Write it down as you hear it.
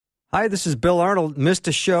Hi, this is Bill Arnold. Missed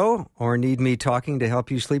a show or need me talking to help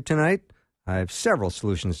you sleep tonight? I have several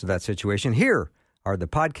solutions to that situation. Here are the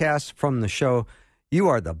podcasts from the show. You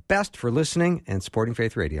are the best for listening and supporting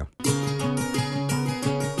Faith Radio.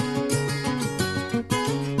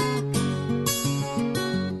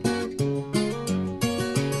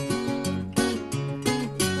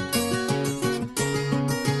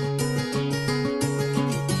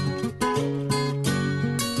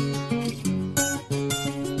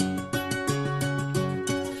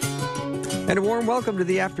 And a warm welcome to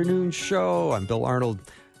the afternoon show. I'm Bill Arnold.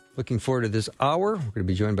 Looking forward to this hour. We're going to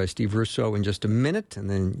be joined by Steve Russo in just a minute, and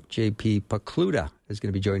then J.P. Pokluda is going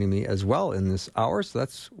to be joining me as well in this hour, so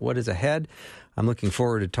that's what is ahead. I'm looking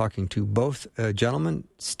forward to talking to both gentlemen.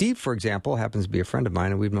 Steve, for example, happens to be a friend of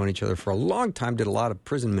mine, and we've known each other for a long time, did a lot of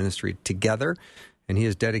prison ministry together, and he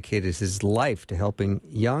has dedicated his life to helping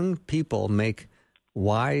young people make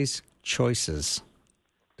wise choices.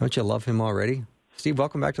 Don't you love him already? Steve,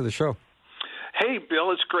 welcome back to the show. Hey,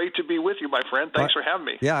 Bill, it's great to be with you, my friend. Thanks for having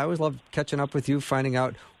me. Yeah, I always love catching up with you, finding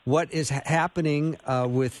out what is happening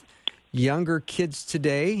with younger kids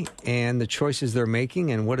today and the choices they're making,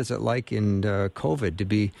 and what is it like in COVID to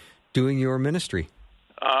be doing your ministry?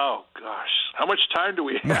 Oh, gosh. How much time do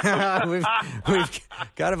we have? we've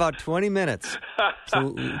got about 20 minutes.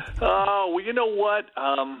 Well, you know what?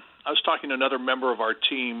 I was talking to another member of our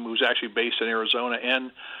team who's actually based in Arizona, and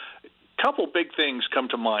a couple big things come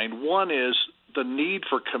to mind. One is the need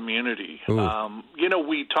for community.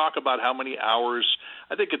 We talk about how many hours,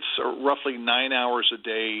 I think it's roughly 9 hours a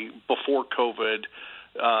day before COVID,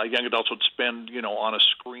 young adults would spend, on a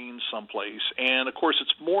screen someplace. And, of course,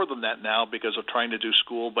 it's more than that now because of trying to do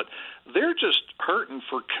school, but they're just hurting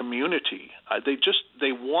for community.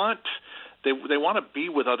 They want to be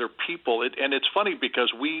with other people. And it's funny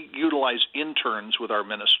because we utilize interns with our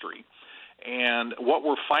ministry. And what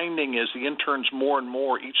we're finding is the interns more and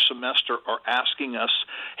more each semester are asking us,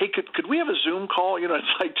 hey, could we have a Zoom call? It's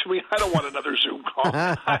like, to me, I don't want another Zoom call.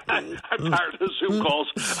 I'm tired of Zoom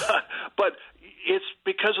calls. But it's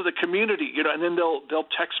because of the community, and then they'll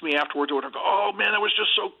text me afterwards and go, oh, man, it was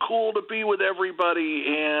just so cool to be with everybody.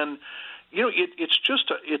 And,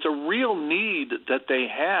 it's a real need that they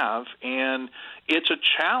have, and it's a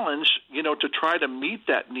challenge, to try to meet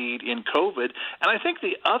that need in COVID. And I think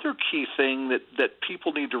the other key thing that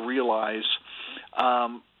people need to realize,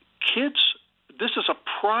 kids, this is a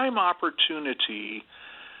prime opportunity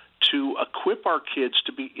to equip our kids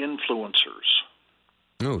to be influencers.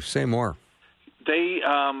 Oh, say more. They,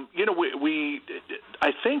 I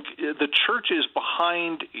think the church is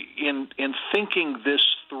behind in thinking this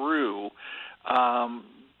through,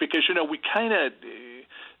 because we kind of,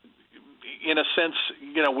 in a sense,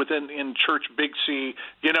 in church Big C,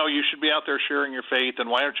 you should be out there sharing your faith, and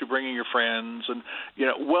why aren't you bringing your friends? And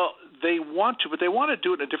well, they want to, but they want to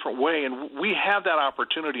do it in a different way, and we have that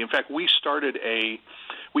opportunity. In fact, we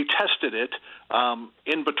tested it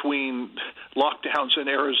in between lockdowns in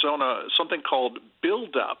Arizona, something called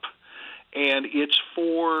Build Up, and it's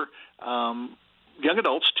for young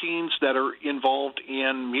adults, teens that are involved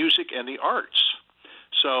in music and the arts.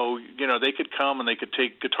 So, they could come and they could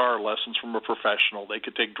take guitar lessons from a professional. They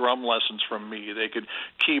could take drum lessons from me. They could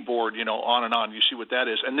keyboard, on and on. You see what that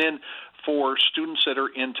is. And then for students that are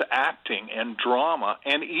into acting and drama,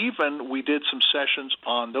 and even we did some sessions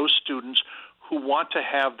on those students who want to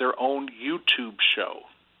have their own YouTube show.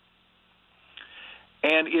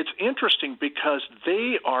 And it's interesting because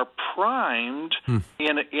they are primed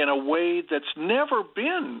in a way that's never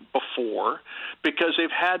been before, because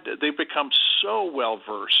they've become so well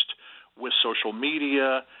versed with social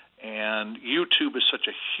media, and YouTube is such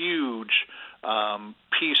a huge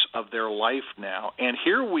piece of their life now. And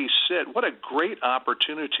here we sit. What a great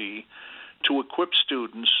opportunity to equip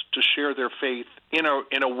students to share their faith in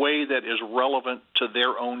a way that is relevant to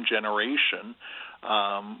their own generation.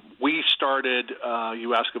 We started,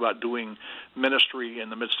 you asked about doing ministry in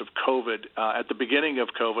the midst of COVID. At the beginning of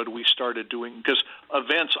COVID, we started doing, because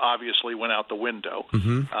events obviously went out the window.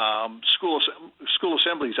 Mm-hmm. School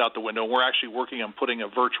assemblies out the window. We're actually working on putting a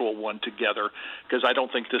virtual one together, because I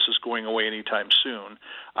don't think this is going away anytime soon.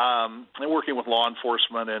 I'm working with law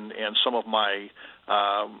enforcement and some of my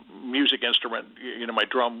music instrument, my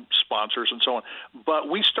drum sponsors and so on. But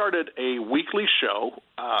we started a weekly show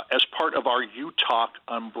as part of our U Talk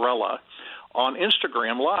umbrella on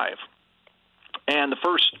Instagram Live. And the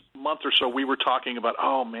first month or so, we were talking about,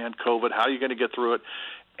 oh, man, COVID, how are you going to get through it?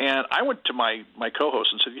 And I went to my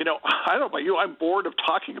co-host and said, I don't know about you, I'm bored of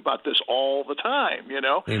talking about this all the time,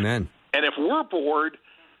 Amen. And if we're bored,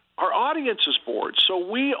 our audience is bored. So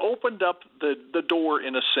we opened up the door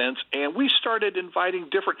in a sense, and we started inviting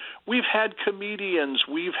different. We've had comedians,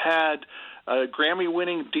 we've had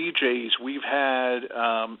Grammy-winning DJs, we've had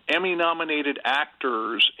Emmy-nominated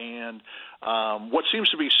actors, and what seems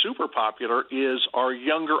to be super popular is our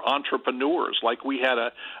younger entrepreneurs. Like we had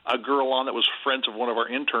a girl on that was friends of one of our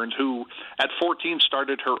interns who at 14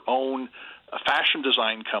 started her own a fashion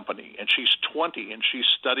design company, and she's 20, and she's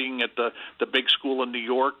studying at the big school in New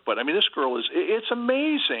York. But I mean, this girl it's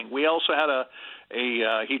amazing. We also had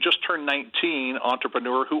he just turned 19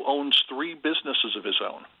 entrepreneur who owns 3 businesses of his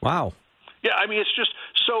own. Wow. Yeah, I mean, it's just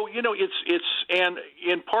so, it's and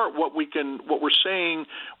in part what we're saying,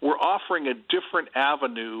 we're offering a different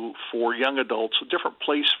avenue for young adults, a different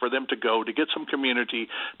place for them to go to get some community,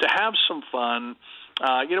 to have some fun.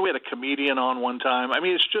 We had a comedian on one time. I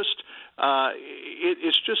mean, it's just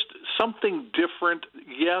something different.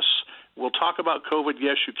 Yes, we'll talk about COVID.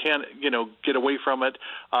 Yes, you can, get away from it.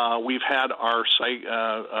 We've had our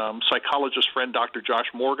psychologist friend, Dr. Josh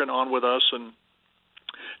Morgan, on with us and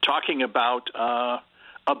talking about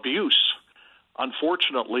abuse.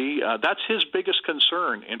 Unfortunately, that's his biggest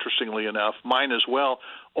concern, interestingly enough, mine as well,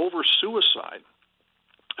 over suicide.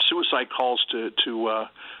 Suicide calls to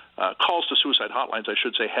suicide hotlines, I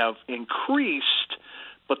should say, have increased,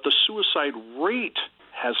 but the suicide rate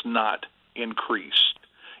has not increased.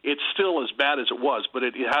 It's still as bad as it was, but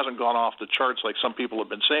it hasn't gone off the charts like some people have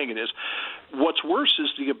been saying it is. What's worse is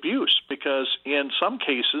the abuse, because in some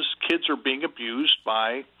cases, kids are being abused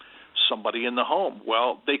by somebody in the home.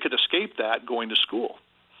 Well, they could escape that going to school.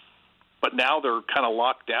 But now they're kind of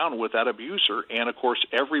locked down with that abuser, and, of course,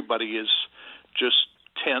 everybody is just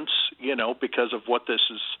tense, because of what this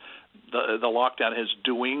is, the lockdown is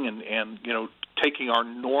doing and taking our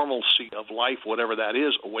normalcy of life, whatever that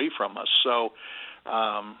is, away from us. So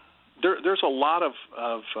there's a lot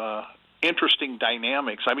of interesting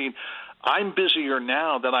dynamics. I mean, I'm busier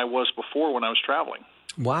now than I was before when I was traveling.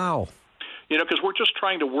 Wow. Because we're just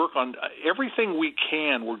trying to work on everything we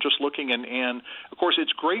can. We're just looking, and of course,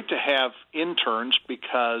 it's great to have interns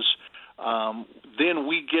because then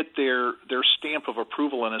we get their stamp of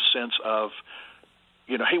approval in a sense of,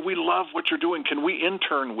 hey, we love what you're doing. Can we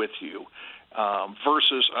intern with you?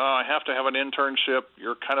 Versus, I have to have an internship.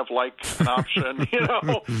 You're kind of like an option,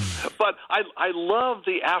 But I love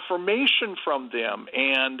the affirmation from them,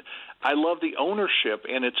 and I love the ownership,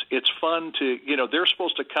 and it's fun to, they're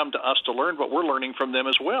supposed to come to us to learn, but we're learning from them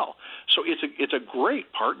as well. So it's a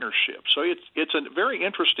great partnership. So it's a very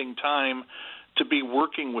interesting time to be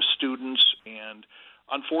working with students, and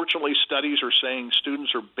unfortunately, studies are saying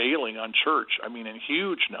students are bailing on church. I mean, in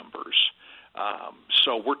huge numbers.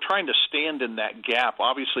 So we're trying to stand in that gap.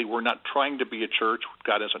 Obviously, we're not trying to be a church.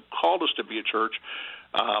 God hasn't called us to be a church.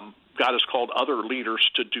 God has called other leaders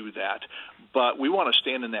to do that. But we want to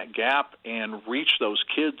stand in that gap and reach those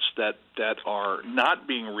kids that are not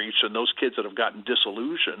being reached and those kids that have gotten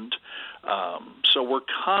disillusioned. So we're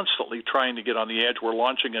constantly trying to get on the edge. We're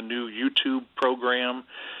launching a new YouTube program.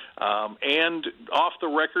 And off the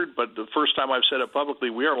record, but the first time I've said it publicly,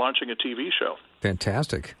 we are launching a TV show.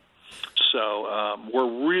 Fantastic. So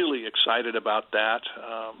we're really excited about that.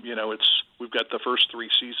 We've got the first 3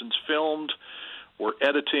 seasons filmed. We're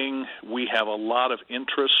editing. We have a lot of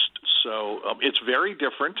interest. So it's very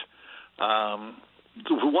different.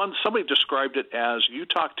 Somebody described it as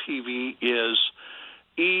UTalk TV is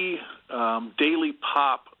Daily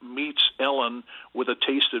Pop meets Ellen with a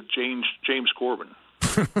taste of James Corbin.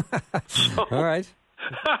 All right.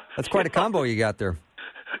 That's quite a combo you got there.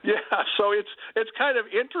 Yeah, so it's kind of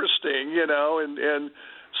interesting, and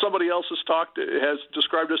somebody else has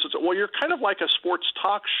described us as, well, you're kind of like a sports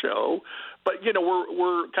talk show, but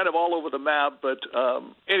we're kind of all over the map. But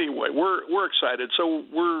anyway, we're excited. So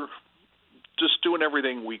we're just doing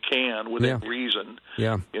everything we can within reason.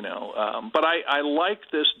 Yeah. But I like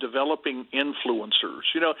this developing influencers.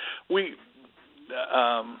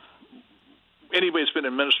 Anybody that's been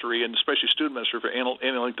in ministry, and especially student ministry for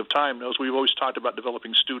any length of time, knows we've always talked about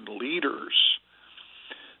developing student leaders.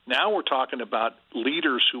 Now we're talking about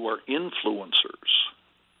leaders who are influencers.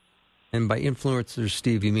 And by influencers,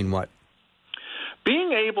 Steve, you mean what?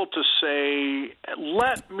 Being able to say,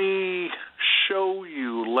 let me show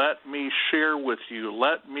you, let me share with you,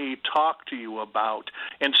 let me talk to you about,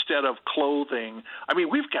 instead of clothing. I mean,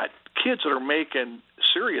 we've got kids that are making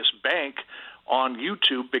serious bank on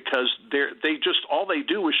YouTube because they just all they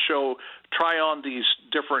do is try on these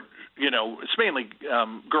different, it's mainly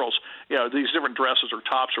girls, these different dresses or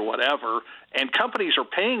tops or whatever, and companies are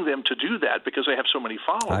paying them to do that because they have so many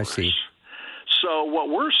followers. I see. So what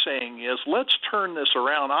we're saying is, let's turn this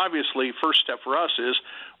around. Obviously, first step for us is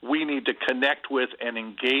we need to connect with and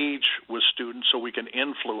engage with students so we can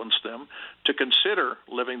influence them to consider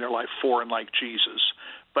living their life for and like Jesus.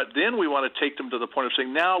 But then we want to take them to the point of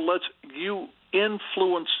saying, now you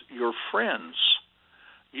influence your friends.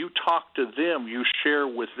 You talk to them, you share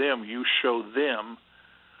with them, you show them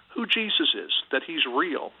who Jesus is, that he's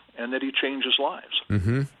real, and that he changes lives.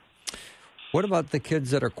 Mm-hmm. What about the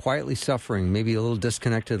kids that are quietly suffering, maybe a little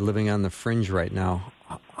disconnected, living on the fringe right now?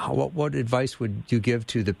 What advice would you give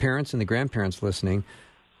to the parents and the grandparents listening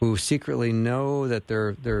who secretly know that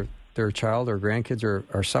their child or grandkids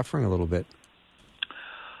are suffering a little bit?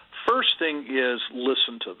 First thing is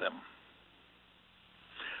listen to them.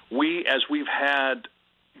 As we've had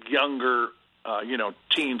younger,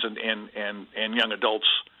 teens and young adults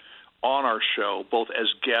on our show, both as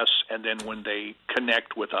guests and then when they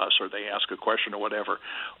connect with us or they ask a question or whatever,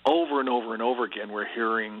 over and over and over again, we're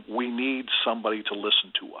hearing we need somebody to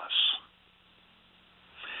listen to us.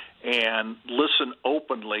 And listen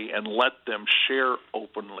openly and let them share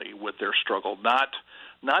openly with their struggle,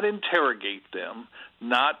 not interrogate them,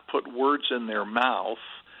 not put words in their mouth,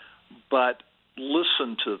 but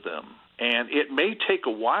listen to them. And it may take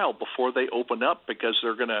a while before they open up because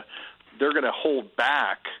they're going to hold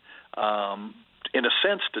back, in a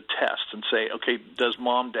sense, to test and say, okay, does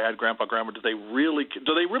mom, dad, grandpa, grandma, do they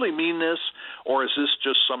really mean this, or is this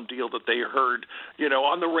just some deal that they heard,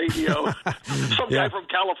 on the radio, some guy from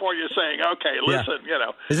California saying, okay, listen,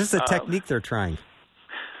 Is this a technique they're trying?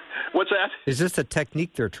 What's that? Is this a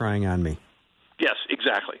technique they're trying on me? Yes,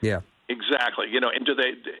 exactly. Yeah, exactly. And do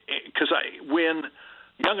they? Because when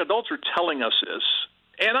young adults are telling us this,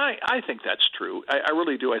 and I think that's true. I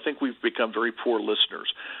really do. I think we've become very poor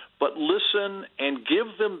listeners. But listen and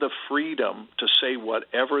give them the freedom to say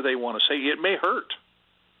whatever they want to say. It may hurt.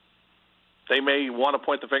 They may want to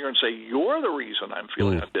point the finger and say, you're the reason I'm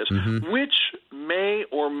feeling like this, which may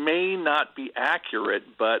or may not be accurate.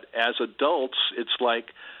 But as adults, it's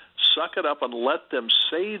like, suck it up and let them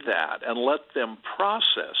say that and let them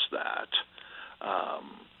process that.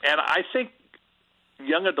 And I think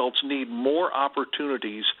young adults need more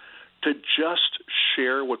opportunities to just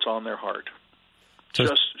share what's on their heart.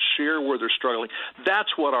 Just share where they're struggling.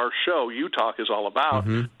 That's what our show, You Talk, is all about.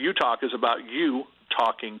 You Talk is about you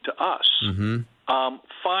talking to us. I'll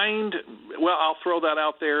throw that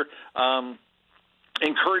out there.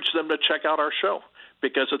 Encourage them to check out our show,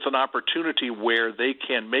 because it's an opportunity where they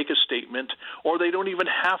can make a statement, or they don't even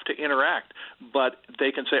have to interact, but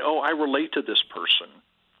they can say, oh, I relate to this person.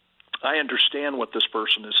 I understand what this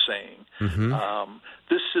person is saying.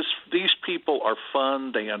 These people are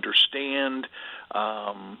fun. They understand.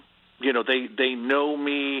 They know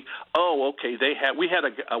me. Oh, okay. We had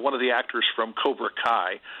one of the actors from Cobra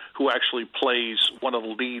Kai who actually plays one of the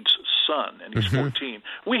lead's son, and he's 14.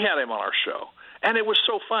 We had him on our show, and it was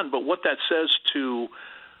so fun. But what that says to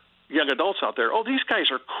young adults out there, oh, these guys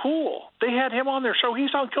are cool. They had him on their show.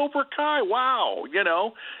 He's on Cobra Kai. Wow.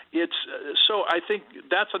 It's so I think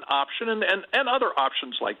that's an option, and other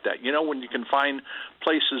options like that, when you can find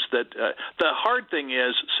places that the hard thing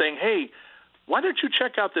is saying, hey, why don't you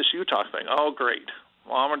check out this Utah thing? Oh, great.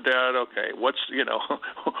 Mom and Dad, okay. Well,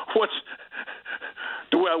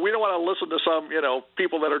 we don't want to listen to some,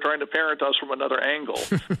 people that are trying to parent us from another angle,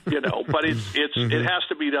 but it has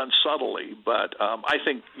to be done subtly. But I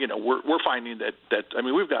think, we're finding that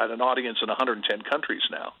we've got an audience in 110 countries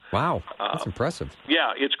now. Wow. That's impressive.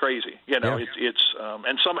 Yeah, it's crazy. It's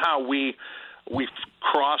and somehow we've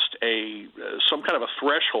crossed some kind of a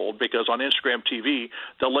threshold, because on Instagram TV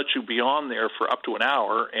they'll let you be on there for up to an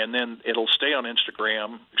hour, and then it'll stay on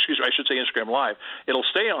Instagram. I should say Instagram Live. It'll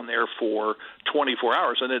stay on there for 24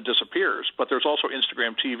 hours and then it disappears. But there's also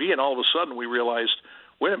Instagram TV, and all of a sudden we realized,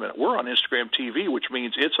 wait a minute, we're on Instagram TV, which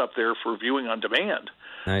means it's up there for viewing on demand.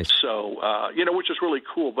 Nice. So, which is really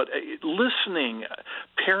cool. But listening,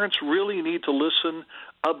 parents really need to listen,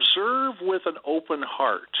 observe with an open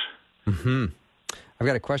heart. I've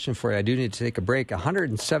got a question for you. I do need to take a break.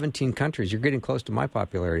 117 countries. You're getting close to my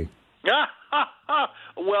popularity.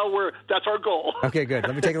 Well, that's our goal. Okay, good.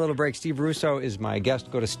 Let me take a little break. Steve Russo is my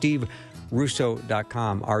guest. Go to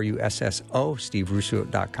steverusso.com, RUSSO,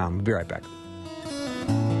 steverusso.com. We'll be right back.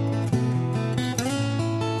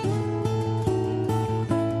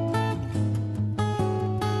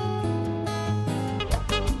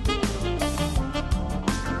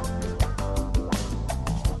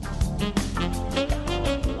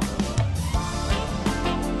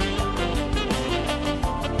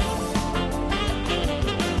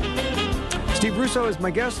 Steve Russo is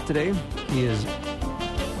my guest today. He is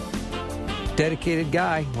Dedicated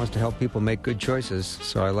guy, wants to help people make good choices.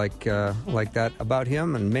 So I like that about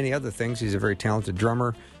him and many other things. He's a very talented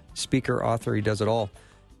drummer, speaker, author. He does it all.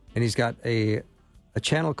 And he's got a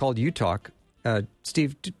channel called You Talk.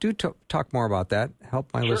 Steve, do talk more about that.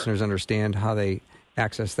 Help my listeners understand how they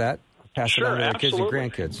access that. Pass it on to their kids and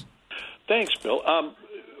grandkids. Thanks, Bill.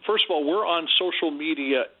 First of all, we're on social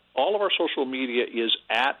media. All of our social media is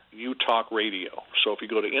at You Talk Radio. So if you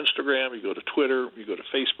go to Instagram, you go to Twitter, you go to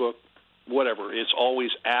Facebook, whatever, it's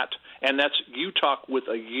always at, and that's You Talk with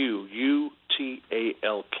a U,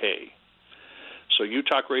 U-T-A-L-K. So You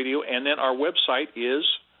Talk Radio, and then our website is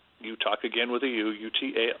You Talk again with a U,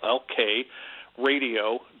 U-T-A-L-K,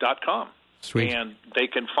 radio.com. Sweet. And they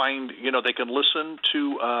can find, they can listen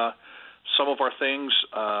to some of our things,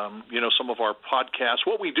 some of our podcasts.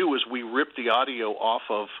 What we do is we rip the audio off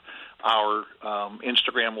of our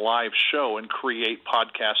Instagram Live show and create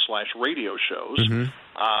podcast/radio shows. Mm-hmm.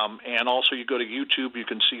 And also you go to YouTube, you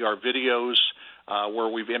can see our videos where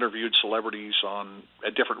we've interviewed celebrities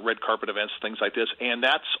at different red carpet events, things like this. And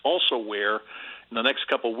that's also where in the next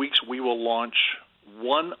couple of weeks we will launch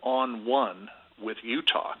one-on-one with You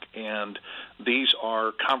Talk. And these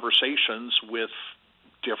are conversations with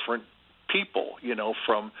different people,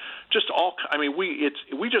 from just all. I mean, we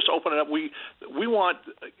just open it up. We want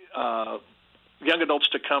young adults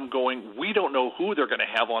to come going. We don't know who they're going to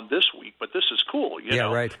have on this week, but this is cool.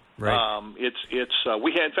 Right.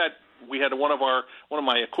 We had one of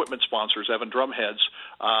my equipment sponsors, Evan Drumheads.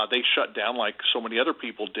 They shut down like so many other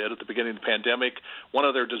people did at the beginning of the pandemic. One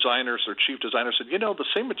of their designers, their chief designer, said, the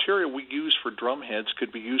same material we use for drum heads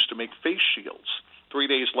could be used to make face shields. 3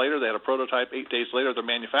 days later, they had a prototype. 8 days later, they're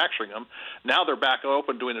manufacturing them. Now they're back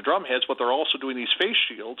open doing the drum heads, but they're also doing these face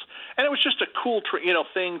shields. And it was just a cool,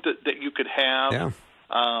 thing that you could have. Yeah.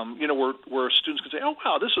 Where students can say, "Oh,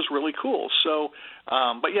 wow, this is really cool." So,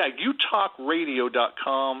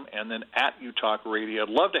 YouTalkRadio.com and then at YouTalkRadio. I'd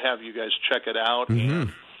love to have you guys check it out. Mm-hmm.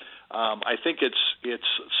 And I think it's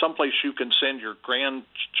someplace you can send your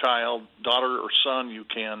grandchild, daughter or son. You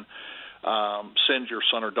can send your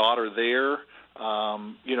son or daughter there.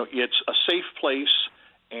 It's a safe place,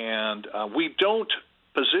 and we don't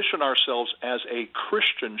position ourselves as a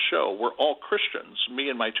Christian show. We're all Christians, me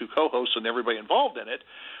and my two co-hosts and everybody involved in it,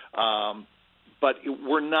 but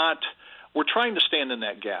we're trying to stand in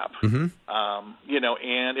that gap. Mm-hmm.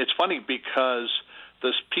 And it's funny because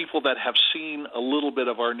those people that have seen a little bit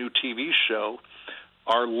of our new TV show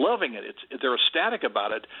are loving it. They're ecstatic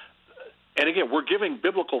about it. And again, we're giving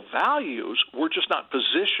biblical values. We're just not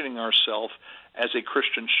positioning ourselves as a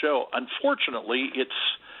Christian show. Unfortunately,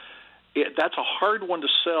 that's a hard one to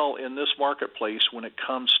sell in this marketplace when it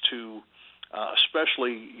comes to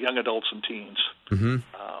especially young adults and teens. Mm-hmm.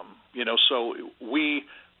 So we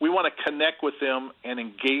want to connect with them and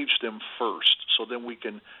engage them first, so then we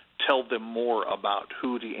can tell them more about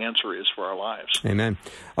who the answer is for our lives. Amen.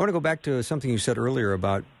 I want to go back to something you said earlier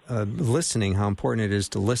about listening, how important it is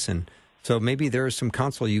to listen. So maybe there is some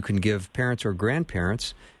counsel you can give parents or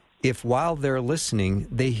grandparents if while they're listening,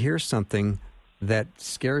 they hear something that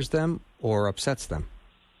scares them or upsets them.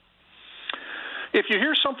 If you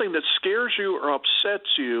hear something that scares you or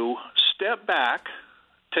upsets you, step back,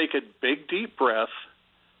 take a big, deep breath,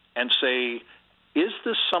 and say, is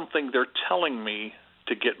this something they're telling me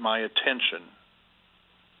to get my attention?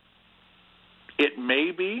 It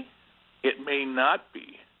may be, it may not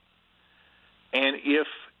be. And if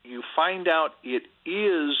you find out it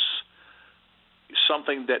is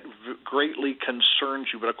something that greatly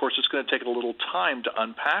concerns you, but of course it's going to take a little time to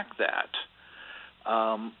unpack that,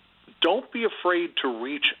 don't be afraid to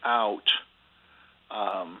reach out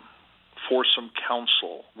for some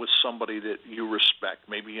counsel with somebody that you respect,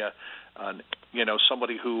 maybe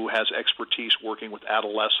somebody who has expertise working with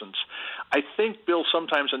adolescents. I think, Bill,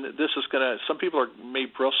 sometimes, and this is some people may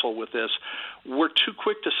bristle with this, we're too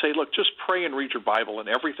quick to say, look, just pray and read your Bible and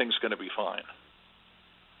everything's going to be fine.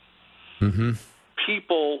 Mm-hmm.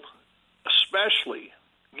 People, especially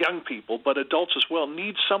young people, but adults as well,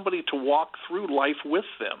 need somebody to walk through life with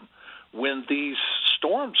them when these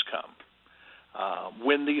storms come,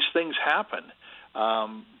 when these things happen.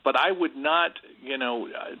 But I would not,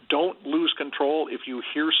 don't lose control. If you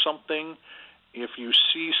hear something, if you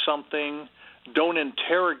see something, don't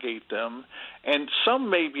interrogate them. And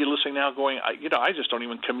some may be listening now going, I just don't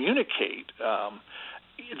even communicate.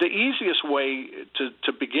 The easiest way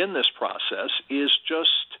to begin this process is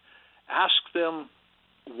just ask them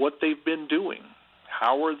what they've been doing.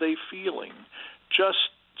 How are they feeling? Just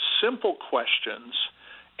simple questions,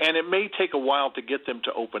 and it may take a while to get them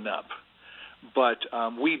to open up. But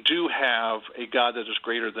we do have a God that is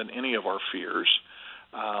greater than any of our fears.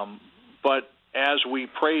 But as we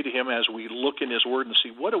pray to him, as we look in his word and see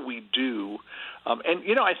what do we do,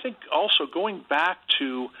 and I think also going back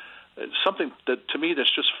to something that to me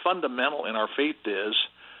that's just fundamental in our faith is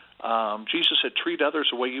Jesus said, treat others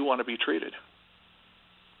the way you want to be treated.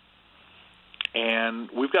 And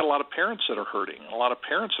we've got a lot of parents that are hurting, a lot of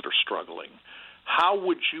parents that are struggling. How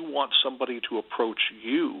would you want somebody to approach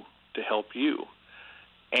you to help you?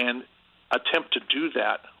 And attempt to do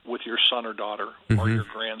that with your son or daughter or your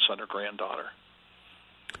grandson or granddaughter.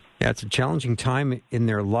 Yeah, it's a challenging time in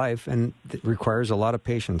their life, and it requires a lot of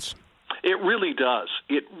patience. It really does.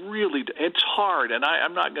 It's hard, and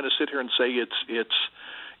I'm not going to sit here and say it's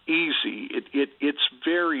easy. It's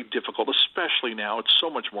very difficult, especially now. It's so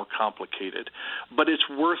much more complicated. But it's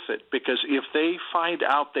worth it, because if they find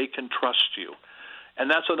out they can trust you, and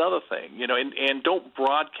that's another thing, and don't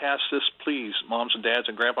broadcast this, please, moms and dads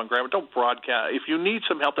and grandpa and grandma, don't broadcast. If you need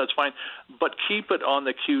some help, that's fine, but keep it on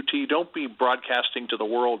the QT. Don't be broadcasting to the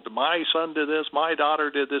world, my son did this, my daughter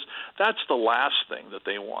did this. That's the last thing that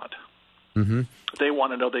they want. Mm-hmm. They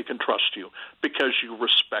want to know they can trust you because you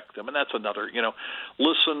respect them, and that's another,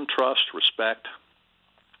 listen, trust, respect,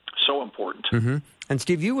 so important. Mm-hmm. And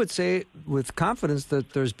Steve, you would say with confidence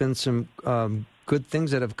that there's been some good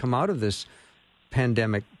things that have come out of this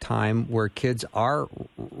pandemic time where kids are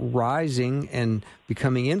rising and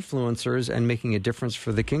becoming influencers and making a difference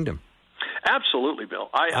for the kingdom. Absolutely, Bill.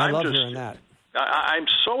 I love hearing that. I'm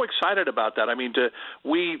so excited about that. I mean,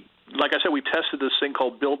 like I said, we tested this thing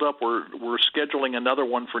called Build Up. We're scheduling another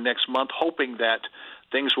one for next month, hoping that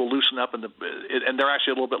things will loosen up, and they're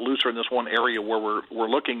actually a little bit looser in this one area where we're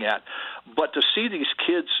looking at. But to see these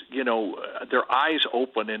kids, their eyes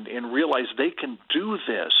open and realize they can do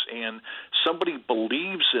this, and somebody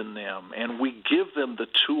believes in them, and we give them the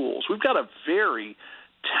tools. We've got a very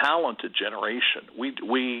talented generation.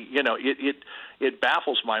 It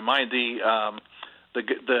baffles my mind.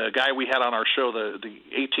 The guy we had on our show, the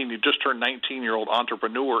 18, he just turned 19-year-old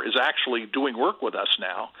entrepreneur, is actually doing work with us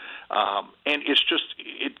now, and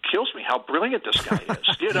it kills me how brilliant this guy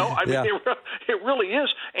is. It really is,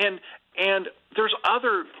 and there's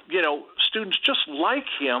other students just like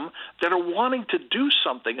him that are wanting to do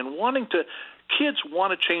something and kids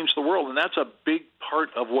want to change the world, and that's a big part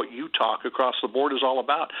of what you talk across the board is all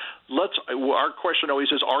about. Our question always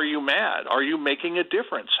is, are you mad? Are you making a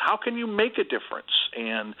difference? How can you make a difference?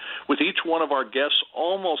 And with each one of our guests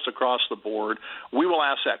almost across the board, we will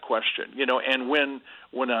ask that question. And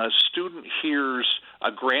when a student hears a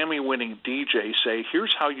Grammy-winning DJ say,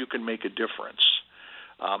 here's how you can make a difference,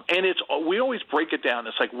 and we always break it down.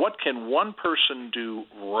 It's like, what can one person do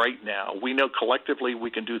right now? We know collectively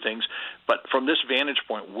we can do things, but from this vantage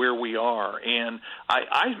point where we are, and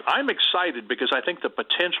I'm excited because I think the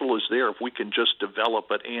potential is there if we can just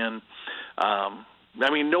develop it. And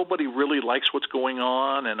nobody really likes what's going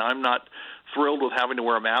on, and I'm not thrilled with having to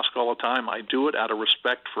wear a mask all the time. I do it out of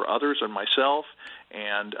respect for others and myself,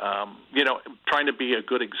 and trying to be a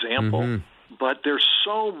good example. Mm-hmm. But there's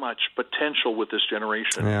so much potential with this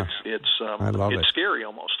generation. Yeah. It's scary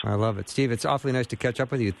almost. I love it. Steve, it's awfully nice to catch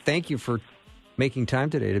up with you. Thank you for making time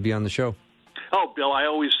today to be on the show. Oh, Bill, I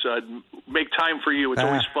always make time for you. It's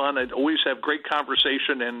always fun. I always have great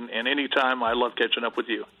conversation, and anytime I love catching up with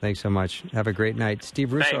you. Thanks so much. Have a great night.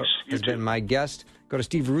 Steve Russo has been my guest. Go to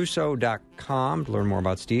steverusso.com to learn more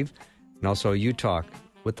about Steve, and also You Talk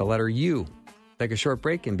with the letter U. Take a short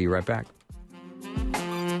break and be right back.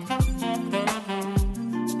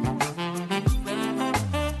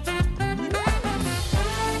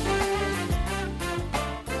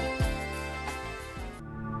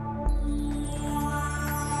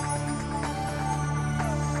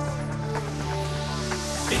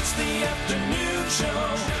 It's the afternoon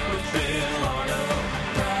show with Bill Arnold.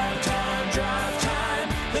 Prime time, drive time.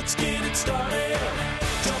 Let's get it started.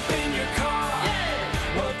 Jump in your car.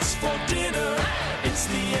 Yeah. What's for dinner? Hey. It's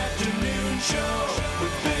the afternoon show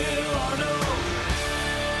with Bill Arnold.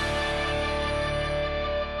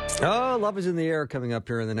 Oh, love is in the air coming up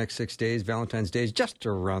here in the next 6 days. Valentine's Day is just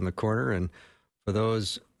around the corner. And for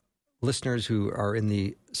those listeners who are in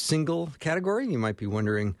the single category, you might be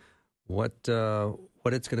wondering what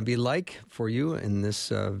it's going to be like for you in this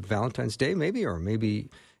Valentine's Day, maybe in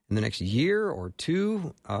the next year or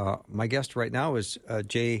two. My guest right now is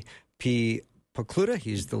J.P. Pacluta.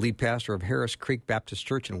 He's the lead pastor of Harris Creek Baptist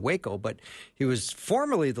Church in Waco, but he was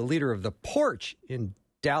formerly the leader of The Porch in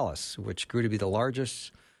Dallas, which grew to be the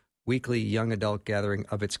largest weekly young adult gathering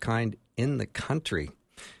of its kind in the country.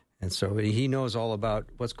 And so he knows all about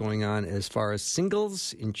what's going on as far as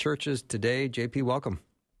singles in churches today. J.P., welcome.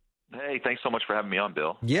 Hey, thanks so much for having me on,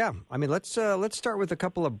 Bill. Yeah. I mean, let's start with a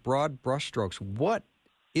couple of broad brushstrokes. What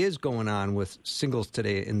is going on with singles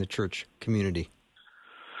today in the church community?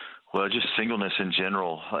 Well, just singleness in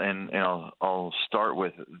general, and I'll start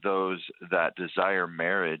with those that desire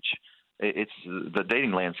marriage. It's the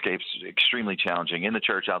dating landscape's extremely challenging in the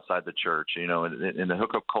church, outside the church. In the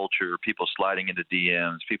hookup culture, people sliding into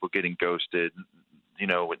DMs, people getting ghosted.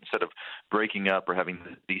 Instead of breaking up or having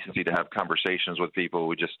the decency to have conversations with people,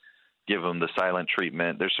 we just give them the silent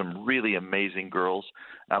treatment. There's some really amazing girls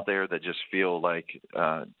out there that just feel like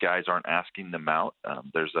guys aren't asking them out.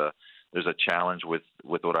 There's a challenge with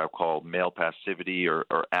what I call male passivity or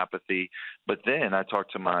apathy. But then I talk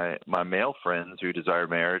to my male friends who desire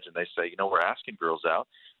marriage, and they say, we're asking girls out.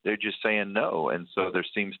 They're just saying no. And so there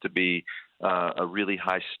seems to be a really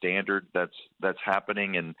high standard that's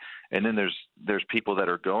happening. And then there's people that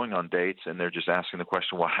are going on dates, and they're just asking the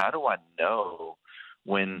question, well, how do I know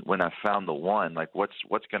when I found the one? Like, what's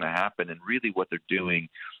going to happen? And really what they're doing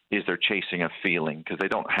is they're chasing a feeling, because they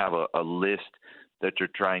don't have a list that they're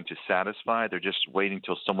trying to satisfy. They're just waiting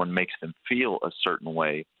till someone makes them feel a certain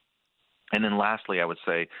way. And then lastly, I would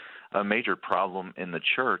say a major problem in the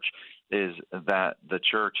church is that the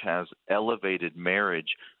church has elevated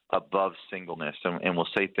marriage above singleness. And we'll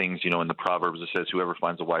say things, in the Proverbs that says, whoever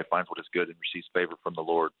finds a wife finds what is good and receives favor from the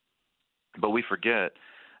Lord. But we forget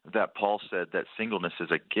that Paul said that singleness is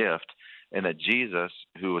a gift, and that Jesus,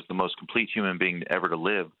 who was the most complete human being ever to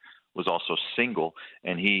live, was also single.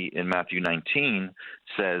 And he, in Matthew 19,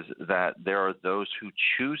 says that there are those who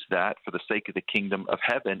choose that for the sake of the kingdom of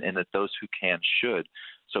heaven, and that those who can should.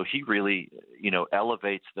 So he really,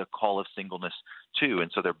 elevates the call of singleness too.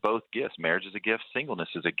 And so they're both gifts. Marriage is a gift. Singleness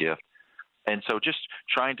is a gift. And so just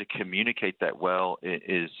trying to communicate that well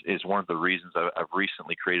is one of the reasons I've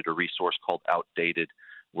recently created a resource called Outdated,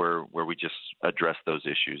 where we just address those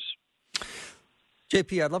issues.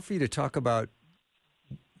 JP, I'd love for you to talk about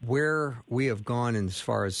where we have gone as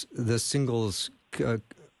far as the singles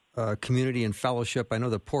community and fellowship. I know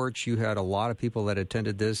the Porch, you had a lot of people that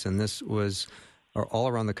attended this, and this was all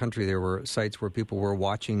around the country. There were sites where people were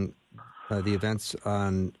watching the events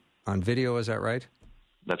on video. Is that right?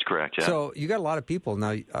 That's correct, yeah. So you got a lot of people.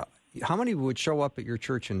 Now, how many would show up at your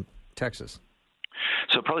church in Texas?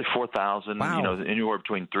 So probably 4,000, Wow. Anywhere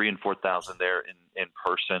between 3,000 and 4,000 there in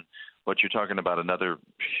person. But you're talking about another,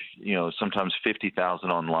 sometimes 50,000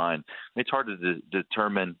 online. It's hard to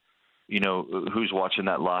determine, who's watching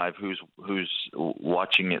that live, who's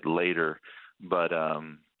watching it later. But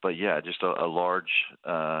yeah, just a large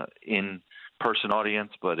in-person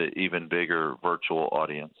audience, but an even bigger virtual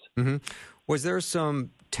audience. Mm-hmm. Was there some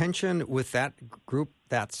tension with that group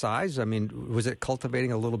that size? I mean, was it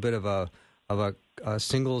cultivating a little bit of a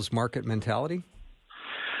singles market mentality?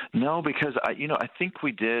 No, because I think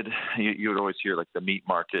we did. You would always hear like the meat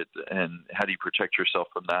market and how do you protect yourself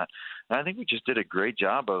from that. And I think we just did a great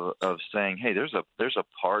job of saying, hey, there's a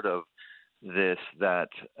part of this that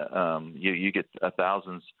you get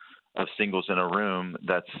thousands of singles in a room.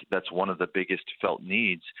 That's one of the biggest felt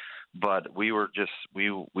needs. But we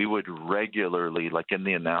would regularly, like in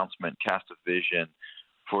the announcement, cast a vision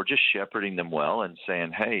for just shepherding them well and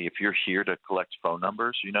saying, hey, if you're here to collect phone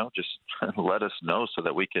numbers, just let us know so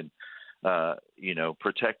that we can,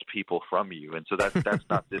 protect people from you. And so that's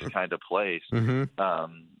not this kind of place. Mm-hmm.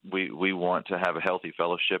 We want to have a healthy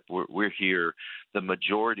fellowship. We're here. The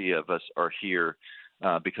majority of us are here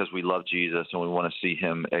because we love Jesus and we want to see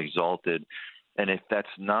him exalted. And if that's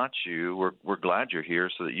not you, we're glad you're here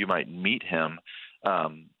so that you might meet him.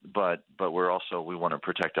 But we want to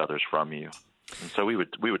protect others from you. And so we would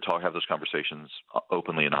have those conversations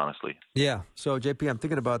openly and honestly. Yeah. So JP, I'm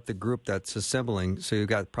thinking about the group that's assembling. So you've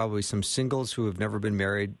got probably some singles who have never been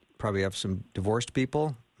married. Probably have some divorced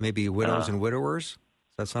people, maybe widows and widowers.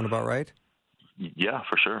 Does that sound about right? Yeah,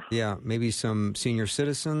 for sure. Yeah, maybe some senior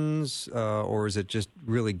citizens, or is it just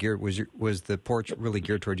really geared? Was the Porch really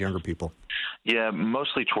geared toward younger people? Yeah,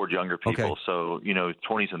 mostly toward younger people. Okay. So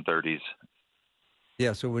 20s and 30s.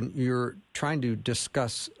 Yeah, so when you're trying to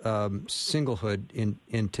discuss singlehood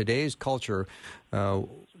in today's culture,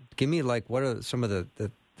 give me what are some of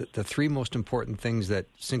the three most important things that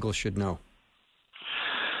singles should know?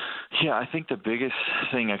 Yeah, I think the biggest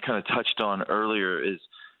thing I kind of touched on earlier is,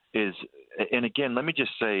 and again, let me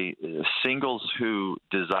just say, singles who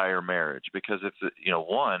desire marriage, because if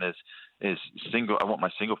one is single, I want my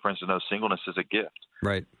single friends to know singleness is a gift,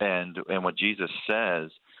 right? And what Jesus says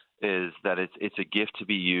is that it's a gift to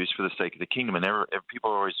be used for the sake of the kingdom. And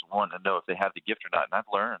people always want to know if they have the gift or not. And I've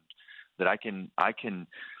learned that I can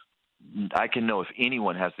know if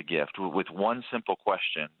anyone has the gift with one simple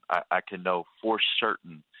question. I can know for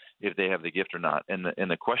certain if they have the gift or not. And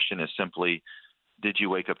the question is simply, did you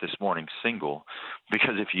wake up this morning single?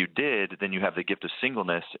 Because if you did, then you have the gift of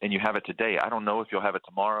singleness, and you have it today. I don't know if you'll have it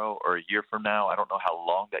tomorrow or a year from now. I don't know how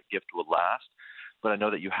long that gift will last, but I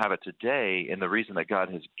know that you have it today, and the reason that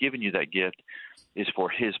God has given you that gift is for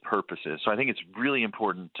His purposes. So I think it's really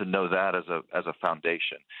important to know that as a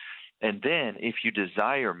foundation. And then if you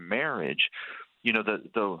desire marriage,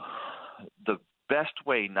 the best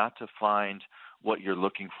way not to find what you're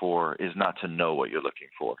looking for is not to know what you're looking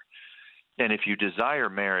for. And if you desire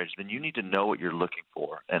marriage, then you need to know what you're looking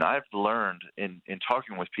for. And I've learned in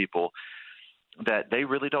talking with people that they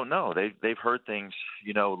really don't know. They've heard things,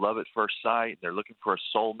 love at first sight. They're looking for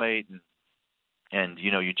a soulmate, and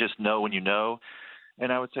you just know when you know.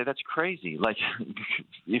 And I would say that's crazy. Like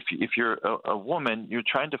if you're a woman, you're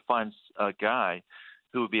trying to find a guy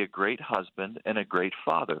who would be a great husband and a great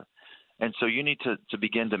father. And so you need to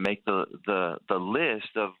begin to make the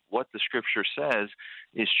list of what the Scripture says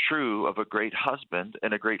is true of a great husband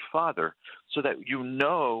and a great father, so that you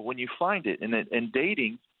know when you find it. And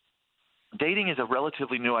dating is a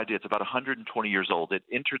relatively new idea. It's about 120 years old. It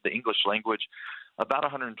entered the English language about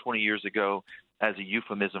 120 years ago as a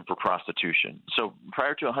euphemism for prostitution. So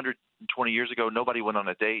prior to 120 years ago, nobody went on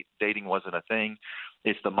a date. Dating wasn't a thing.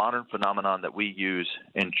 It's the modern phenomenon that we use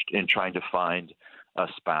in trying to find a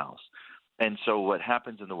spouse. And so what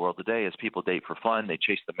happens in the world today is people date for fun. They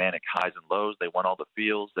chase the manic highs and lows. They want all the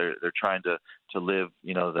feels. They're trying to live,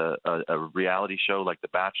 a reality show like The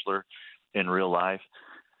Bachelor in real life.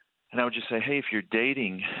 And I would just say, hey, if you're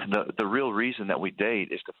dating, the real reason that we date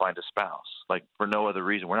is to find a spouse, like for no other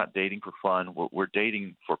reason. We're not dating for fun. We're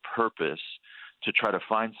dating for purpose, to try to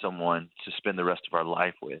find someone to spend the rest of our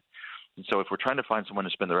life with. And so if we're trying to find someone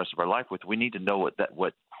to spend the rest of our life with, we need to know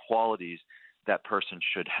what qualities that person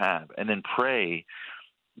should have, and then pray,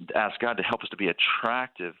 ask God to help us to be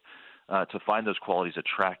attractive, to find those qualities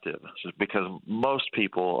attractive. So because a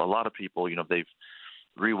lot of people, they've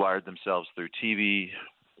rewired themselves through TV,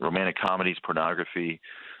 romantic comedies, pornography,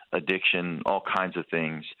 addiction, all kinds of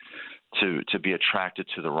things to be attracted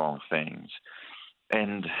to the wrong things.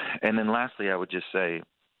 And then lastly, I would just say,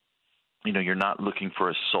 you're not looking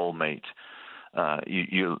for a soulmate.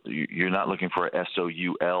 You're not looking for a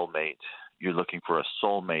SOUL mate. You're looking for a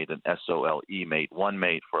soulmate, an SOLE mate, one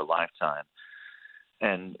mate for a lifetime.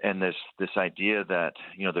 And this idea that,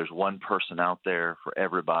 there's one person out there for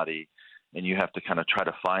everybody, and you have to kind of try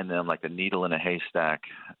to find them like a needle in a haystack,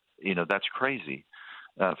 that's crazy.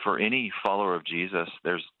 For any follower of Jesus,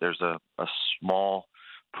 there's a small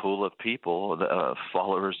pool of people,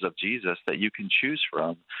 followers of Jesus, that you can choose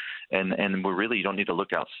from. And you don't need to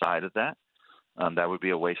look outside of that. That would be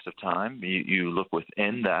a waste of time. You look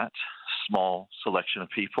within that small selection of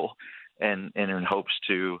people, and in hopes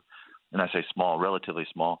to, and I say small, relatively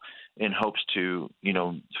small, in hopes to,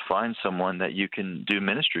 find someone that you can do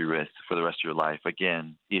ministry with for the rest of your life,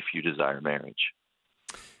 again, if you desire marriage.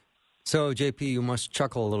 So, JP, you must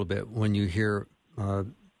chuckle a little bit when you hear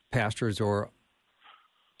pastors or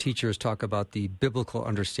teachers talk about the biblical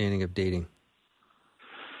understanding of dating.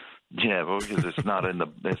 Yeah, well, because it's not in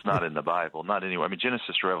the Bible, not anywhere. I mean,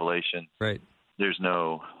 Genesis to Revelation. Right. There's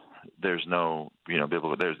no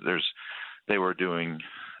biblical. They were doing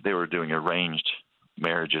arranged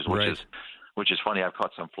marriages, which is funny. I've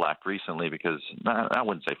caught some flack recently because I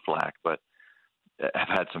wouldn't say flack, but I've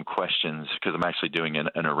had some questions because I'm actually doing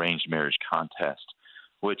an arranged marriage contest,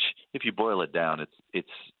 which, if you boil it down, it's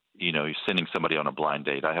you're sending somebody on a blind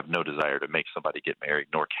date. I have no desire to make somebody get married,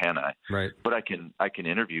 nor can I. Right. But I can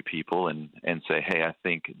interview people and say, hey, I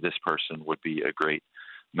think this person would be a great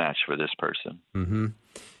match for this person. Mm-hmm.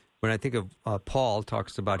 When I think of Paul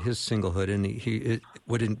talks about his singlehood, and it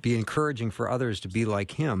would be encouraging for others to be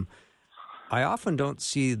like him, I often don't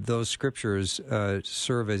see those scriptures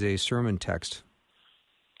serve as a sermon text.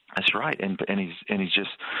 That's right, and he's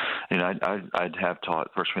just, I'd have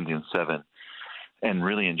taught 1 Corinthians 7. And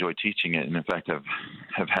really enjoy teaching it. And in fact,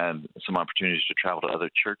 have had some opportunities to travel to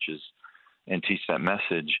other churches and teach that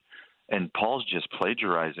message. And Paul's just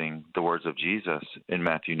plagiarizing the words of Jesus in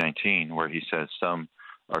Matthew 19, where he says, some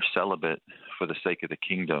are celibate for the sake of the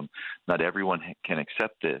kingdom. Not everyone can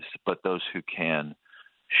accept this, but those who can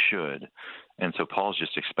should. And so Paul's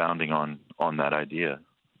just expounding on that idea.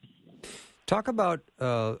 Talk about,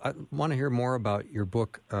 I want to hear more about your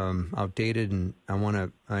book, Outdated, and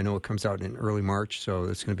I know it comes out in early March, so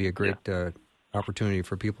it's going to be a great opportunity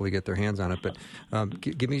for people to get their hands on it. But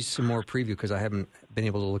give me some more preview, because I haven't been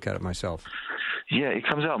able to look at it myself. Yeah, it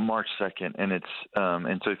comes out March 2nd, and it's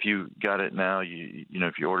and so if you got it now,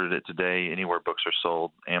 if you ordered it today, anywhere books are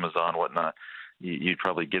sold, Amazon, whatnot, you'd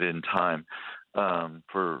probably get it in time.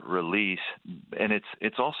 for release, and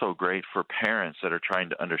it's also great for parents that are trying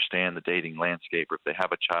to understand the dating landscape. Or if they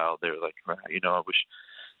have a child, they're like, I wish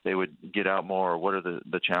they would get out more. Or what are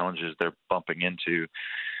the challenges they're bumping into?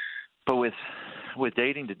 But with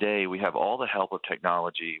dating today, we have all the help of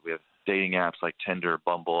technology. We have dating apps like Tinder,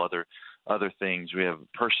 Bumble, other things. We have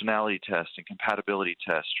personality tests and compatibility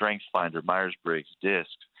tests, StrengthsFinder, Myers-Briggs, DISC,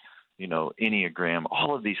 Enneagram,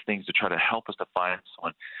 all of these things to try to help us to find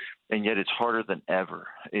someone. And yet it's harder than ever.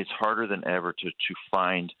 It's harder than ever to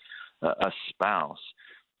find a spouse.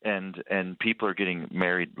 And people are getting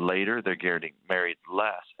married later. They're getting married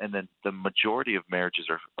less. And then the majority of marriages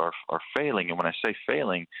are failing. And when I say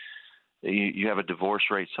failing, you have a divorce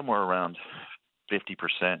rate somewhere around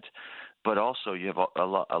 50%. But also you have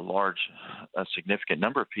a significant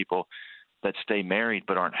number of people that stay married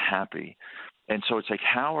but aren't happy. And so it's like,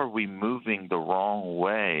 how are we moving the wrong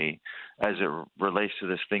way as it relates to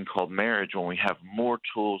this thing called marriage when we have more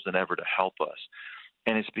tools than ever to help us?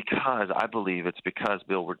 And it's because, I believe it's because,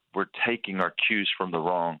 Bill, we're taking our cues from the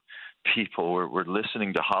wrong people. We're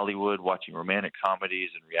listening to Hollywood, watching romantic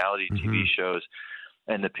comedies and reality TV shows.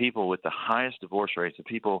 And the people with the highest divorce rates, the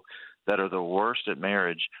people that are the worst at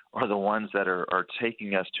marriage, are the ones that are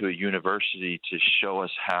taking us to a university to show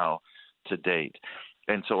us how to date.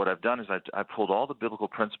 And so what I've done is I pulled all the biblical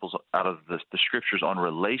principles out of the scriptures on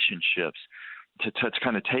relationships to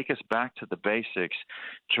kind of take us back to the basics,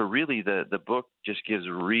 to really the book just gives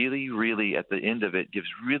really, at the end of it, gives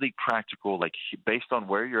really practical, like based on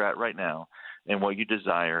where you're at right now and what you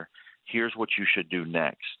desire, here's what you should do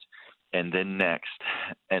next, and then next,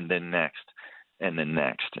 and then next, and then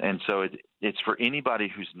next. And so it's for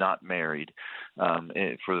anybody who's not married,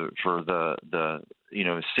 for the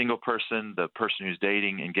single person, the person who's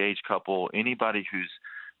dating, engaged couple, anybody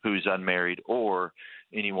who's unmarried, or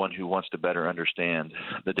anyone who wants to better understand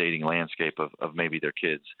the dating landscape of maybe their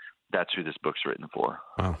kids. That's who this book's written for.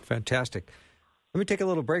 Wow, fantastic. Let me take a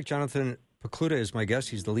little break. Jonathan Pokluda is my guest.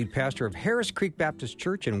 He's the lead pastor of Harris Creek Baptist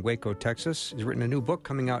Church in Waco, Texas. He's written a new book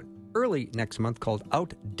coming out early next month called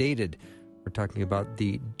Outdated. We're talking about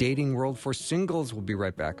the dating world for singles. We'll be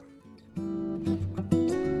right back.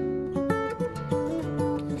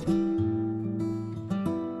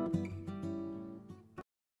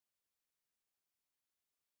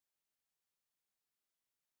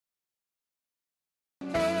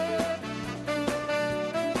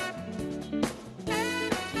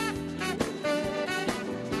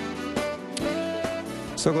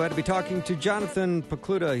 So glad to be talking to Jonathan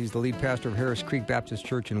Pokluda. He's the lead pastor of Harris Creek Baptist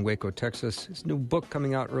Church in Waco, Texas. His new book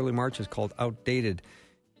coming out early March is called Outdated.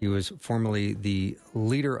 He was formerly the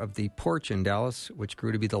leader of The Porch in Dallas, which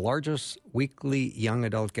grew to be the largest weekly young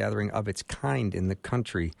adult gathering of its kind in the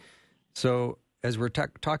country. So as we're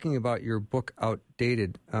talking about your book,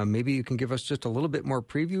 Outdated, maybe you can give us just a little bit more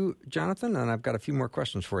preview, Jonathan, and I've got a few more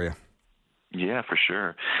questions for you. Yeah, for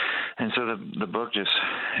sure. And so the book just,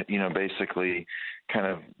 basically kind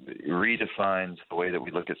of redefines the way that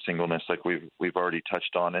we look at singleness, like we've already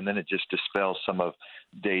touched on, and then it just dispels some of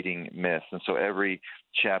dating myths. And so every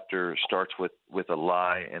chapter starts with a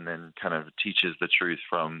lie and then kind of teaches the truth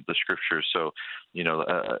from the scriptures. So,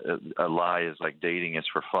 a lie is like dating is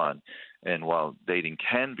for fun. And while dating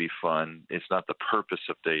can be fun, it's not the purpose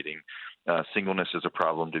of dating. Singleness is a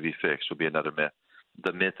problem to be fixed would be another myth.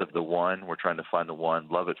 The myth of the one, we're trying to find the one,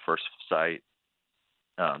 love at first sight,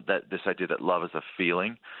 that this idea that love is a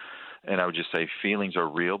feeling. And I would just say feelings are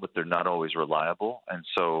real, but they're not always reliable. And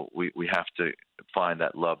so we have to find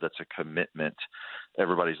that love that's a commitment.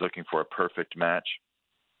 Everybody's looking for a perfect match.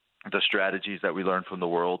 The strategies that we learn from the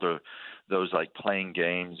world are those like playing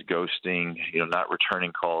games, ghosting, not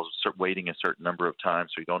returning calls, waiting a certain number of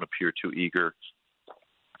times so you don't appear too eager.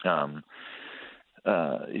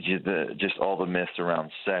 Just all the myths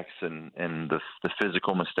around sex and the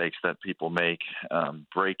physical mistakes that people make,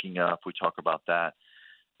 breaking up. We talk about that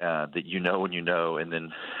when you know, and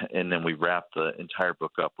then we wrap the entire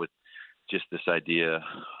book up with just this idea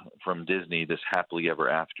from Disney, this happily ever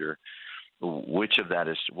after. What of that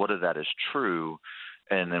is true,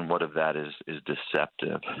 and then what of that is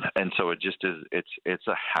deceptive. And so it just is. It's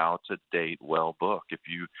a how to date well book. If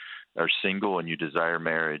you are single and you desire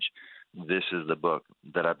marriage, this is the book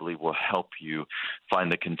that I believe will help you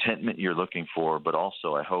find the contentment you're looking for, but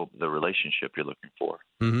also, I hope, the relationship you're looking for.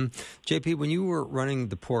 Mm-hmm. JP, when you were running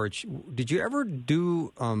The Porch, did you ever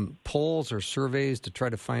do polls or surveys to try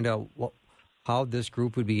to find out how this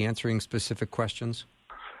group would be answering specific questions?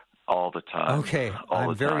 All the time. Okay.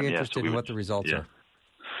 I'm very interested in what the results are.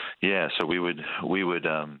 Yeah, so we would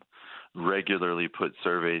regularly put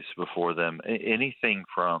surveys before them, anything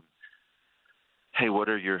from hey, what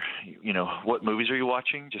are your, what movies are you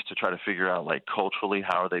watching? Just to try to figure out, like, culturally,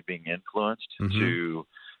 how are they being influenced, to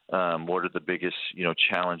what are the biggest,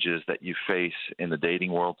 challenges that you face in the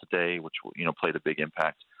dating world today, which, played a big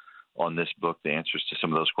impact on this book, the answers to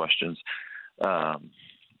some of those questions,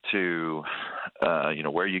 to,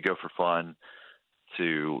 where you go for fun,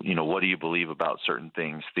 to, what do you believe about certain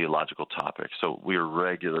things, theological topics. So we were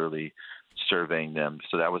regularly surveying them.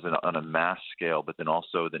 So that was on a mass scale, but then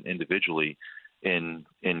also individually in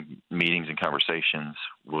meetings and conversations,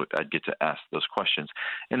 I'd get to ask those questions.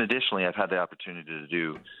 And additionally, I've had the opportunity to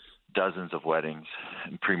do dozens of weddings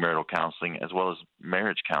and premarital counseling, as well as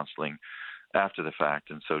marriage counseling after the fact.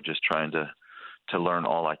 And so just trying to learn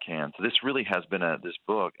all I can. So this really has been this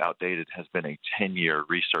book, Outdated, has been a 10-year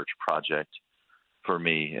research project for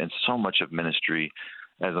me. And so much of ministry,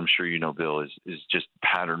 as I'm sure you know, Bill, is just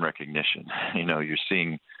pattern recognition. You're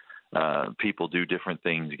seeing people do different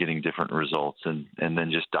things, getting different results, and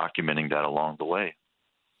then just documenting that along the way.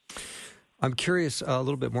 I'm curious a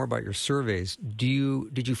little bit more about your surveys.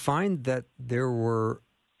 Did you find that there were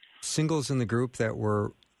singles in the group that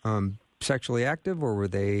were sexually active, or were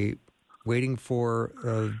they waiting for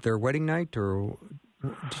their wedding night, or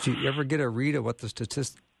did you ever get a read of what the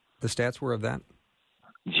stats were of that?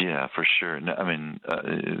 Yeah, for sure. No, I mean,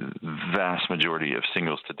 vast majority of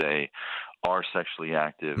singles today are sexually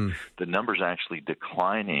active. The number's actually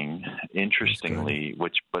declining, interestingly,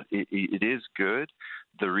 but it is good.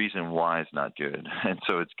 The reason why is not good. And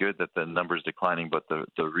so it's good that the number's declining, but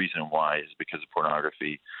the reason why is because of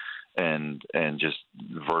pornography and just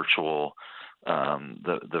virtual,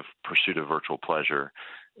 the pursuit of virtual pleasure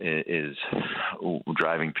is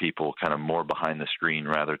driving people kind of more behind the screen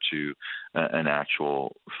rather to an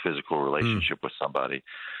actual physical relationship with somebody.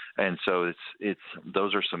 And so it's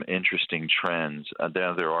those are some interesting trends.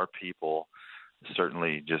 There are people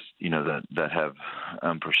certainly just, that have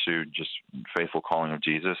pursued just faithful calling of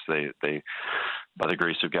Jesus. They by the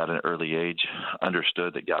grace of God at an early age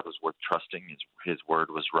understood that God was worth trusting. His word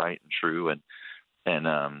was right and true.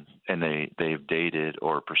 And they've dated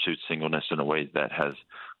or pursued singleness in a way that has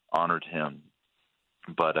honored him.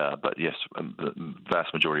 But yes, the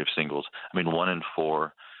vast majority of singles, 1 in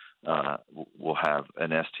 4 will have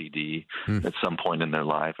an STD at some point in their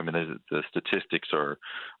life. The statistics are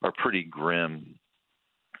pretty grim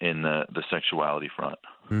in the sexuality front.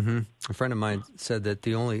 A friend of mine said that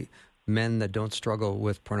the only men that don't struggle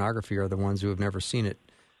with pornography are the ones who have never seen it.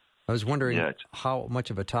 I was wondering how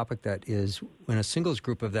much of a topic that is in a singles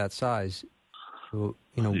group of that size.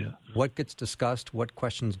 What gets discussed, what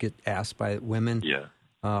questions get asked by women,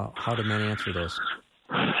 how do men answer those?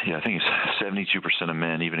 Yeah, I think it's 72% of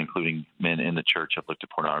men, even including men in the church, have looked at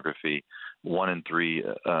pornography. 1 in 3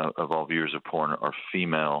 of all viewers of porn are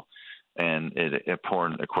female, and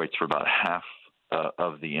porn equates for about half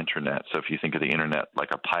of the internet. So if you think of the internet like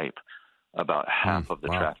a pipe, about half of the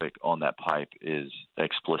traffic on that pipe is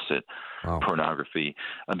explicit pornography.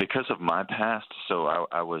 And because of my past, so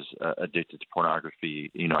I was addicted to pornography.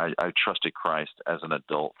 I trusted Christ as an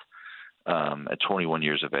adult at 21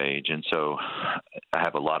 years of age. And so I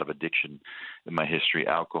have a lot of addiction in my history: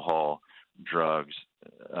 alcohol, drugs,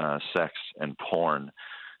 sex, and porn.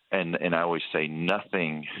 And I always say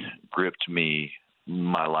nothing gripped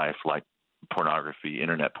my life like pornography,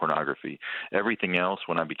 internet pornography. Everything else,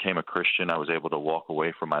 when I became a Christian, I was able to walk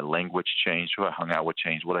away from. My language changed, who I hung out with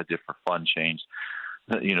changed, what I did for fun changed,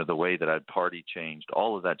 the way that I'd party changed,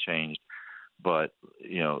 all of that changed. But,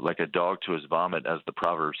 like a dog to his vomit, as the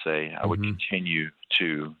Proverbs say, I would continue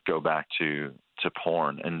to go back to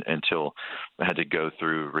porn until I had to go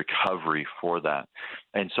through recovery for that.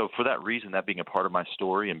 And so for that reason, that being a part of my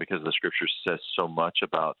story, and because the scripture says so much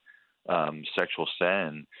about sexual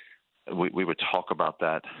sin, we would talk about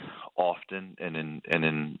that often and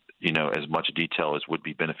in as much detail as would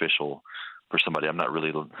be beneficial for somebody. I'm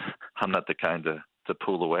not the kind to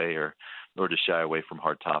pull away or to shy away from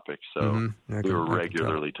hard topics. So we were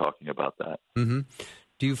regularly talking about that.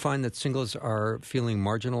 Do you find that singles are feeling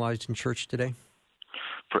marginalized in church today?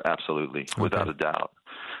 Absolutely, without a doubt.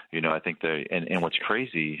 I think and what's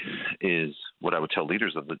crazy is what I would tell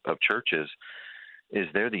leaders of churches is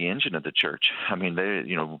they're the engine of the church.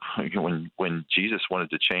 When Jesus wanted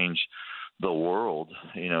to change the world,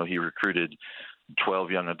 he recruited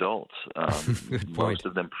 12 young adults, most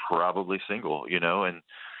of them probably single,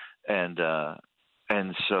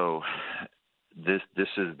 and so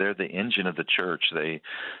they're the engine of the church.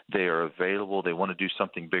 They are available. They want to do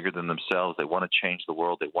something bigger than themselves. They want to change the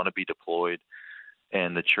world. They want to be deployed.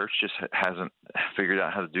 And the church just hasn't figured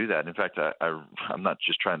out how to do that. In fact, I'm not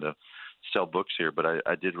just trying to sell books here, but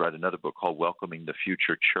I did write another book called Welcoming the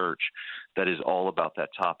Future Church that is all about that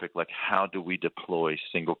topic, like how do we deploy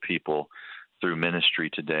single people through ministry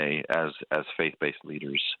today as faith-based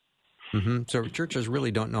leaders. Mm-hmm. So churches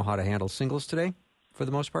really don't know how to handle singles today, for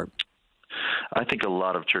the most part? I think a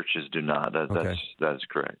lot of churches do not. That is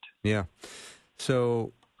correct. Yeah.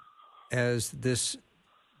 So as this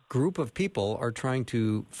group of people are trying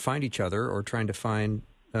to find each other or trying to find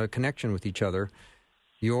a connection with each other,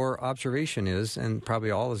 your observation is, and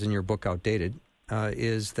probably all is in your book Outdated,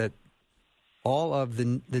 is that all of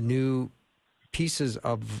the new pieces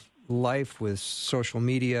of life with social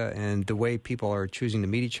media and the way people are choosing to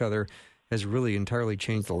meet each other has really entirely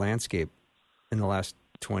changed the landscape in the last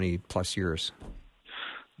 20 plus years.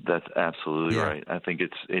 That's absolutely right. I think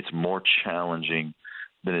it's more challenging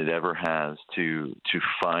than it ever has to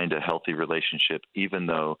find a healthy relationship, even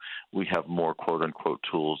though we have more quote unquote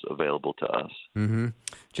tools available to us. Mm-hmm.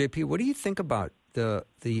 JP, what do you think about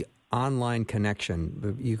the online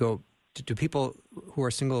connection? You go, do people who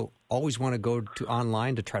are single always want to go to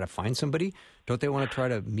online to try to find somebody? Don't they want to try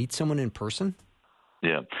to meet someone in person?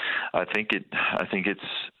 Yeah, I think it's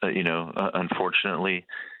unfortunately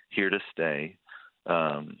here to stay.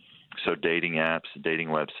 So dating apps, dating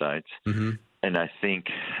websites, mm-hmm. and I think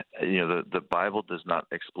the Bible does not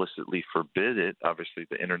explicitly forbid it. Obviously,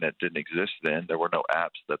 the internet didn't exist then; there were no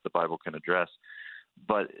apps that the Bible can address.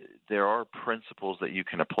 But there are principles that you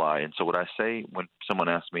can apply. And so what I say when someone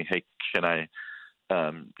asks me, "Hey, can I,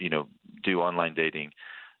 do online dating?"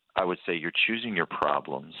 I would say you're choosing your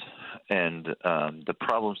problems, and the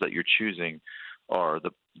problems that you're choosing are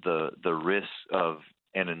the risk of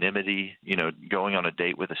anonymity, going on a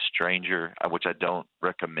date with a stranger, which I don't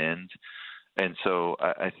recommend. And so,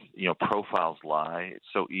 profiles lie. It's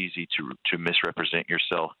so easy to misrepresent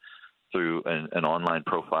yourself through an online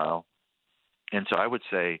profile. And so I would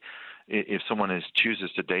say if someone chooses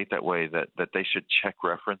to date that way, that they should check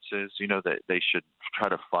references, that they should try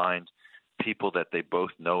to find people that they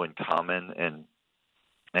both know in common.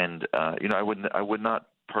 And I would not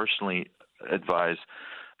personally advise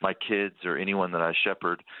my kids or anyone that I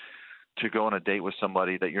shepherd to go on a date with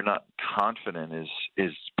somebody that you're not confident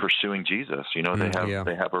is pursuing Jesus.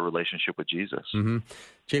 They have a relationship with Jesus. Mm-hmm.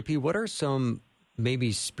 JP, what are some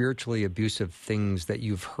maybe spiritually abusive things that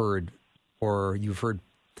you've heard or you've heard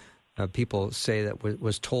people say that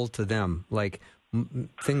was told to them? Like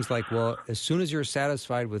things like, well, as soon as you're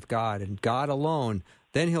satisfied with God and God alone,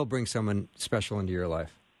 then he'll bring someone special into your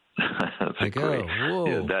life. That's like, great. whoa.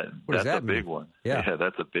 Yeah, that's that a big one. Yeah,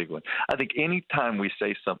 that's a big one. I think any time we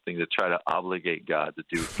say something to try to obligate God to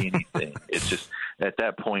do anything, it's just at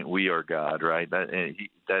that point we are God, right?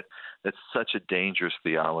 That's such a dangerous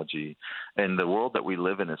theology, and the world that we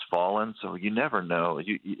live in is fallen. So you never know.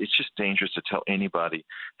 It's just dangerous to tell anybody,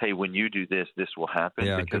 "Hey, when you do this, this will happen."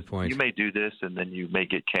 Yeah, because good point. You may do this, and then you may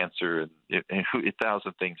get cancer, and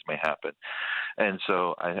 1,000 things may happen. And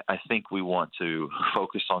so I think we want to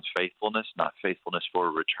focus on faithfulness, not faithfulness for a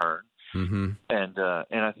return. Mm-hmm. And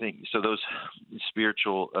I think so. Those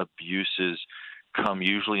spiritual abuses come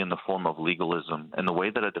usually in the form of legalism. And the way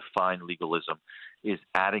that I define legalism is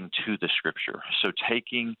adding to the Scripture. So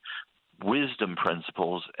taking wisdom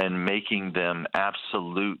principles and making them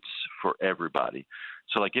absolutes for everybody.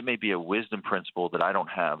 So like it may be a wisdom principle that I don't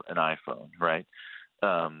have an iPhone, right?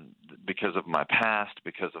 Because of my past,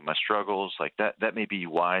 because of my struggles, like that may be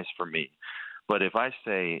wise for me. But if I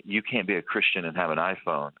say you can't be a Christian and have an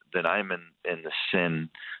iPhone, then I'm in the sin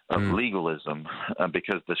of legalism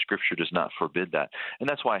because the Scripture does not forbid that. And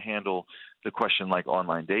that's why I handle the question like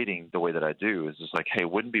online dating the way that I do is just like, hey,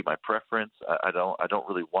 it wouldn't be my preference. I don't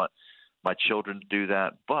really want my children to do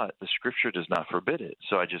that, but the Scripture does not forbid it.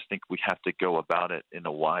 So I just think we have to go about it in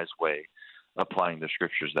a wise way, applying the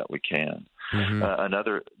Scriptures that we can. Mm-hmm.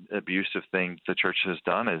 Another abusive thing the church has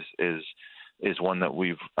done is one that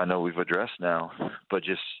I know we've addressed now, but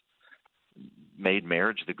just made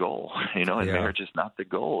marriage the goal, and marriage is not the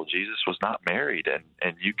goal. Jesus was not married,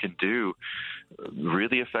 and you can do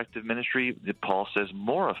really effective ministry. Paul says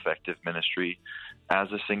more effective ministry as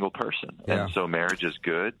a single person. Yeah. And so marriage is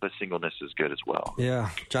good, but singleness is good as well. Yeah.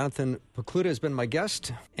 Jonathan Pokluda has been my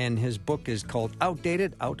guest, and his book is called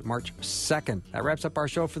Outdated, out March 2nd. That wraps up our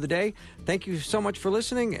show for the day. Thank you so much for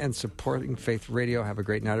listening and supporting Faith Radio. Have a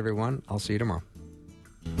great night, everyone. I'll see you tomorrow.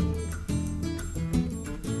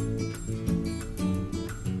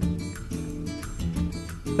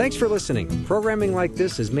 Thanks for listening. Programming like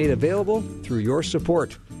this is made available through your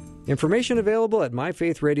support. Information available at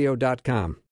myfaithradio.com.